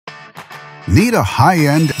Need a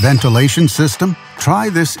high-end ventilation system? Try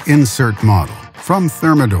this insert model from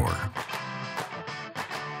Thermador.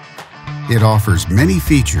 It offers many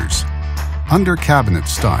features: under cabinet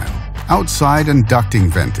style, outside and ducting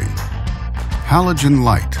venting, halogen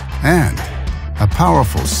light, and a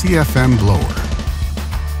powerful CFM blower,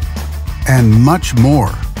 and much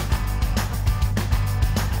more.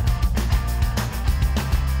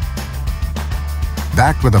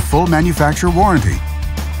 Backed with a full manufacturer warranty.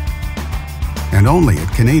 And only at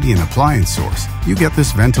Canadian Appliance Source, you get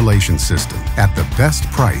this ventilation system at the best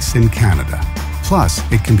price in Canada. Plus,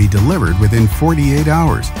 it can be delivered within 48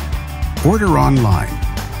 hours. Order online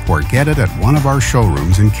or get it at one of our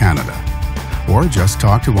showrooms in Canada. Or just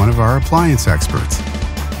talk to one of our appliance experts.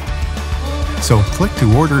 So click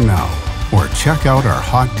to order now or check out our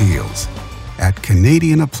hot deals at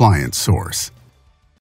Canadian Appliance Source.